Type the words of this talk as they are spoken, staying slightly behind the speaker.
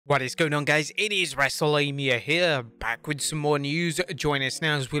What is going on, guys? It is Wrestlemania here, back with some more news. Join us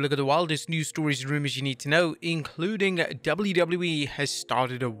now as we look at the wildest news stories and rumors you need to know, including WWE has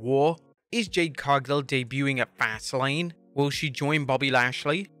started a war. Is Jade Cargill debuting at Fastlane? Will she join Bobby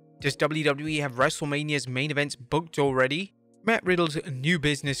Lashley? Does WWE have WrestleMania's main events booked already? Matt Riddle's new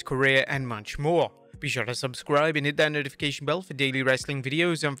business career and much more. Be sure to subscribe and hit that notification bell for daily wrestling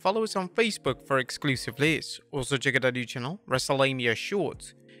videos and follow us on Facebook for exclusive lists. Also check out our new channel, Wrestlemania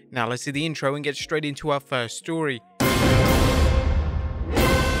Shorts. Now let's see the intro and get straight into our first story.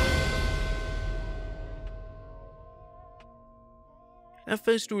 Our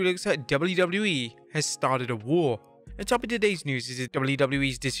first story looks at WWE has started a war. The top of today's news is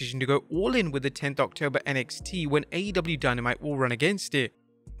WWE's decision to go all in with the 10th October NXT when AEW Dynamite will run against it.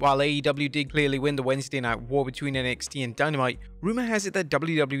 While AEW did clearly win the Wednesday night war between NXT and Dynamite, rumor has it that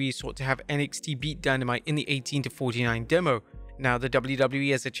WWE sought to have NXT beat Dynamite in the 18-49 demo. Now the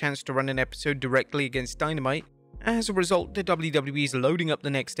WWE has a chance to run an episode directly against Dynamite. As a result, the WWE is loading up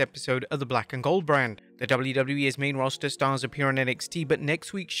the next episode of the Black and Gold brand. The WWE's main roster stars appear on NXT, but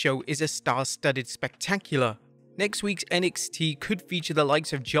next week's show is a star-studded spectacular. Next week's NXT could feature the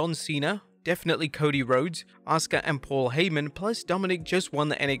likes of John Cena, definitely Cody Rhodes, Asuka and Paul Heyman, plus Dominic just won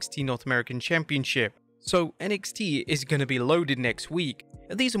the NXT North American Championship. So NXT is going to be loaded next week.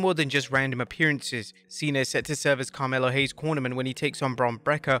 And these are more than just random appearances. Cena is set to serve as Carmelo Hayes' cornerman when he takes on Bron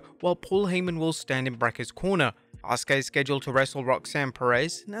Breakker, while Paul Heyman will stand in Brecker's corner. Asuka is scheduled to wrestle Roxanne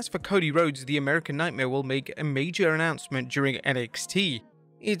Perez, and as for Cody Rhodes, the American Nightmare will make a major announcement during NXT.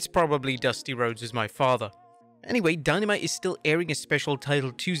 It's probably Dusty Rhodes as my father. Anyway, Dynamite is still airing a special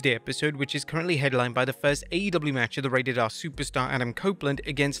Title Tuesday episode, which is currently headlined by the first AEW match of the Rated R superstar Adam Copeland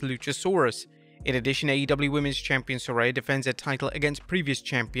against Luchasaurus. In addition, AEW Women's Champion Soraya defends her title against previous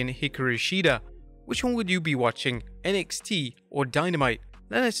champion Hikaru Shida. Which one would you be watching, NXT or Dynamite?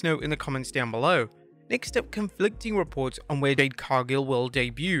 Let us know in the comments down below. Next up, conflicting reports on where Jade Cargill will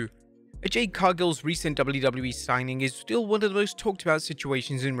debut. Jade Cargill's recent WWE signing is still one of the most talked about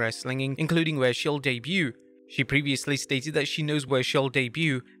situations in wrestling, including where she'll debut. She previously stated that she knows where she'll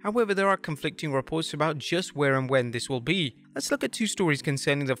debut, however there are conflicting reports about just where and when this will be. Let's look at two stories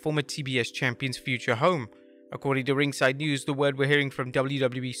concerning the former TBS champion's future home. According to Ringside News, the word we're hearing from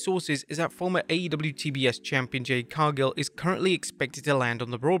WWE sources is that former AEW TBS champion Jade Cargill is currently expected to land on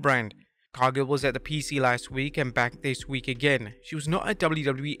the Raw brand. Cargill was at the PC last week and back this week again. She was not at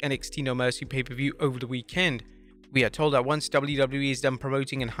WWE NXT No Mercy pay-per-view over the weekend. We are told that once WWE is done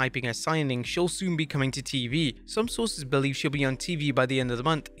promoting and hyping her signing, she'll soon be coming to TV. Some sources believe she'll be on TV by the end of the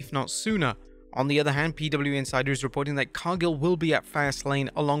month, if not sooner. On the other hand, PW Insider is reporting that Cargill will be at Fastlane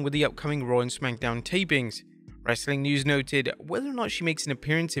along with the upcoming Raw and Smackdown tapings. Wrestling News noted, whether or not she makes an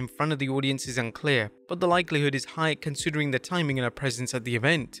appearance in front of the audience is unclear, but the likelihood is high considering the timing and her presence at the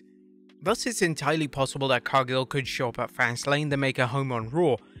event. Thus, it's entirely possible that Cargill could show up at Fastlane, then make her home on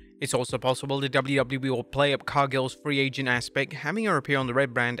Raw. It's also possible the WWE will play up Cargill's free agent aspect, having her appear on the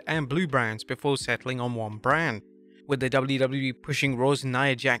red brand and blue brands before settling on one brand. With the WWE pushing Raw's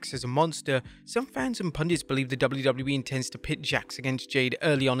Nia Jax as a monster, some fans and pundits believe the WWE intends to pit Jax against Jade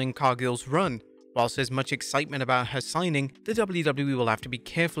early on in Cargill's run. Whilst there's much excitement about her signing, the WWE will have to be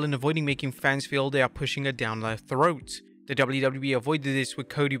careful in avoiding making fans feel they are pushing her down their throats. The WWE avoided this with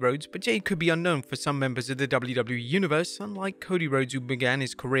Cody Rhodes, but Jade could be unknown for some members of the WWE Universe, unlike Cody Rhodes, who began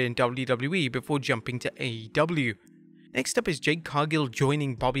his career in WWE before jumping to AEW. Next up is Jade Cargill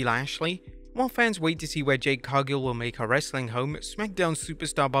joining Bobby Lashley. While fans wait to see where Jade Cargill will make her wrestling home, SmackDown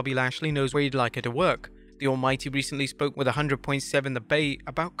superstar Bobby Lashley knows where he'd like her to work. The Almighty recently spoke with 100.7 The Bay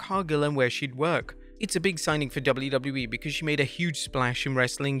about Cargill and where she'd work. It's a big signing for WWE because she made a huge splash in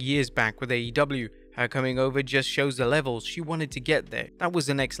wrestling years back with AEW. Her coming over just shows the levels she wanted to get there. That was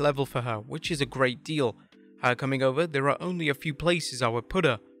the next level for her, which is a great deal. Her coming over, there are only a few places I would put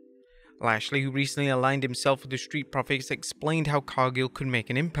her. Lashley, who recently aligned himself with the Street Profits, explained how Cargill could make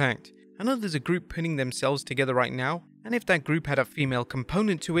an impact. I know there's a group putting themselves together right now, and if that group had a female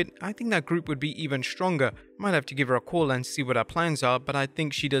component to it, I think that group would be even stronger. Might have to give her a call and see what her plans are, but I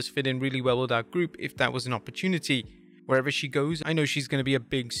think she does fit in really well with our group if that was an opportunity. Wherever she goes, I know she's going to be a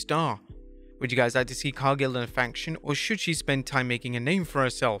big star. Would you guys like to see Cargill in a faction, or should she spend time making a name for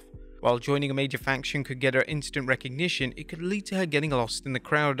herself? While joining a major faction could get her instant recognition, it could lead to her getting lost in the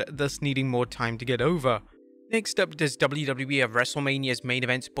crowd, thus needing more time to get over. Next up, does WWE have WrestleMania's main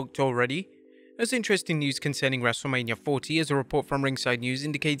events booked already? There's interesting news concerning WrestleMania 40 as a report from Ringside News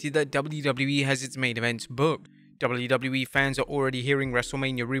indicated that WWE has its main events booked. WWE fans are already hearing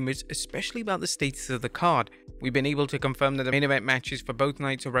WrestleMania rumors, especially about the status of the card. We've been able to confirm that the main event matches for both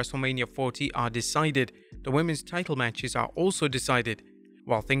nights of WrestleMania 40 are decided. The women's title matches are also decided.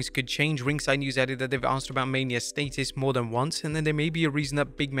 While things could change, Ringside News added that they've asked about Mania's status more than once and that there may be a reason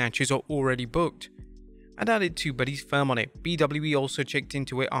that big matches are already booked. I doubt it too, but he's firm on it. BWE also checked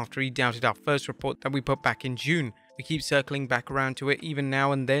into it after he doubted our first report that we put back in June. We keep circling back around to it even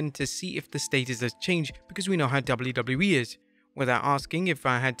now and then to see if the status has changed because we know how WWE is. Without asking, if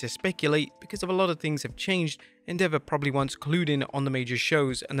I had to speculate, because of a lot of things have changed, Endeavor probably wants clued in on the major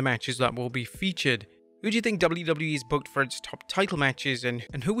shows and the matches that will be featured. Who do you think WWE is booked for its top title matches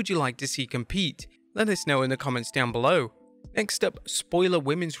and who would you like to see compete? Let us know in the comments down below. Next up, spoiler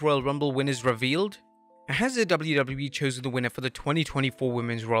Women's Royal Rumble winners revealed? Has the WWE chosen the winner for the 2024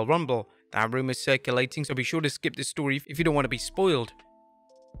 Women's Royal Rumble? There are rumors circulating, so be sure to skip this story if you don't want to be spoiled.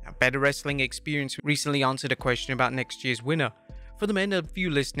 Now, Better Wrestling Experience recently answered a question about next year's winner. For the men, a few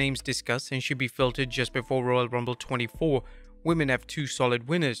list names discussed and should be filtered just before Royal Rumble 24. Women have 2 solid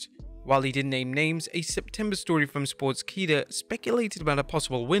winners. While he didn't name names, a September story from Sportskeeda speculated about a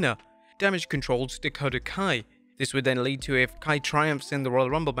possible winner, Damage Control's Dakota Kai. This would then lead to, if Kai triumphs in the Royal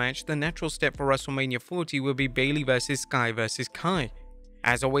Rumble match, the natural step for Wrestlemania 40 will be Bayley vs Sky vs Kai.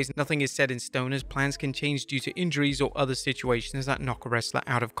 As always, nothing is set in stone as plans can change due to injuries or other situations that knock a wrestler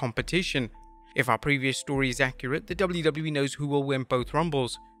out of competition. If our previous story is accurate, the WWE knows who will win both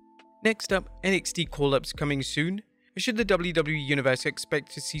Rumbles. Next up, NXT call-ups coming soon. Should the WWE Universe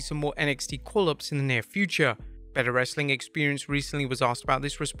expect to see some more NXT call-ups in the near future? Better Wrestling Experience recently was asked about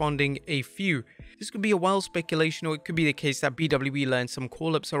this, responding, a few. This could be a wild speculation, or it could be the case that BWE learned some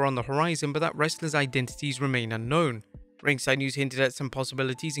call-ups are on the horizon but that wrestlers' identities remain unknown. Ringside News hinted at some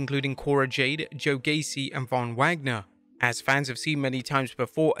possibilities including Cora Jade, Joe Gacy and Von Wagner. As fans have seen many times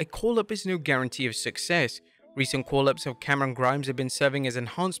before, a call-up is no guarantee of success. Recent call-ups of Cameron Grimes have been serving as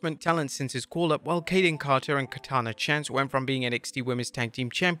enhancement talent since his call-up, while Kaden Carter and Katana Chance went from being NXT Women's Tag Team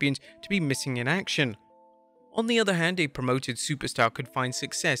Champions to be missing in action. On the other hand, a promoted superstar could find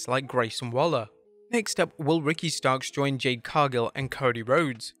success like Grayson Waller. Next up, will Ricky Starks join Jade Cargill and Cody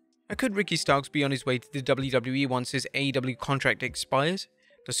Rhodes? Could Ricky Starks be on his way to the WWE once his AEW contract expires?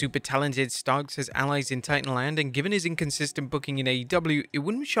 The super talented Starks has allies in Titanland, and given his inconsistent booking in AEW, it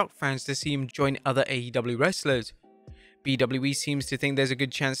wouldn't shock fans to see him join other AEW wrestlers. BWE seems to think there's a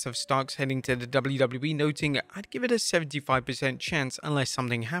good chance of Starks heading to the WWE, noting, I'd give it a 75% chance unless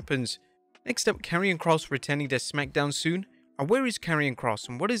something happens. Next up, Karrion Kross returning to Smackdown soon? Where is Karrion Kross,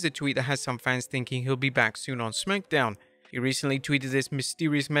 and what is the tweet that has some fans thinking he'll be back soon on Smackdown? He recently tweeted this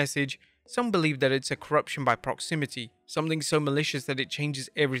mysterious message. Some believe that it's a corruption by proximity, something so malicious that it changes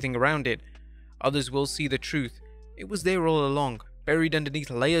everything around it. Others will see the truth. It was there all along, buried underneath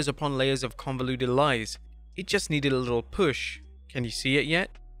layers upon layers of convoluted lies. It just needed a little push. Can you see it yet?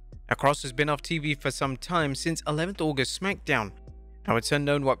 Now, Kross has been off TV for some time, since 11th August Smackdown. Now, it's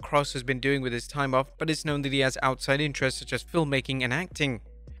unknown what Kross has been doing with his time off, but it's known that he has outside interests such as filmmaking and acting.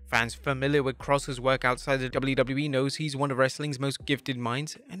 Fans familiar with Kross's work outside the WWE knows he's one of wrestling's most gifted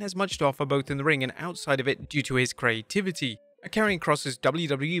minds and has much to offer both in the ring and outside of it due to his creativity. Karrion Kross's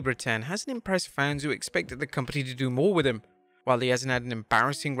WWE return hasn't impressed fans who expected the company to do more with him. While he hasn't had an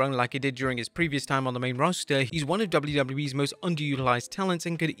embarrassing run like he did during his previous time on the main roster, he's one of WWE's most underutilized talents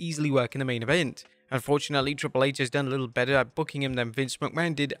and could easily work in the main event. Unfortunately, Triple H has done a little better at booking him than Vince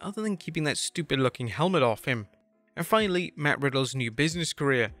McMahon did, other than keeping that stupid looking helmet off him. And finally, Matt Riddle's new business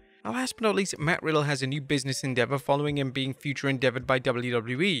career. Last but not least, Matt Riddle has a new business endeavor following him being future endeavored by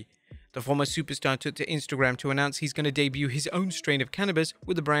WWE. The former superstar took to Instagram to announce he's going to debut his own strain of cannabis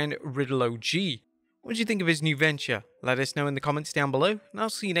with the brand Riddle OG. What do you think of his new venture? Let us know in the comments down below, and I'll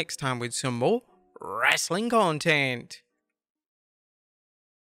see you next time with some more wrestling content.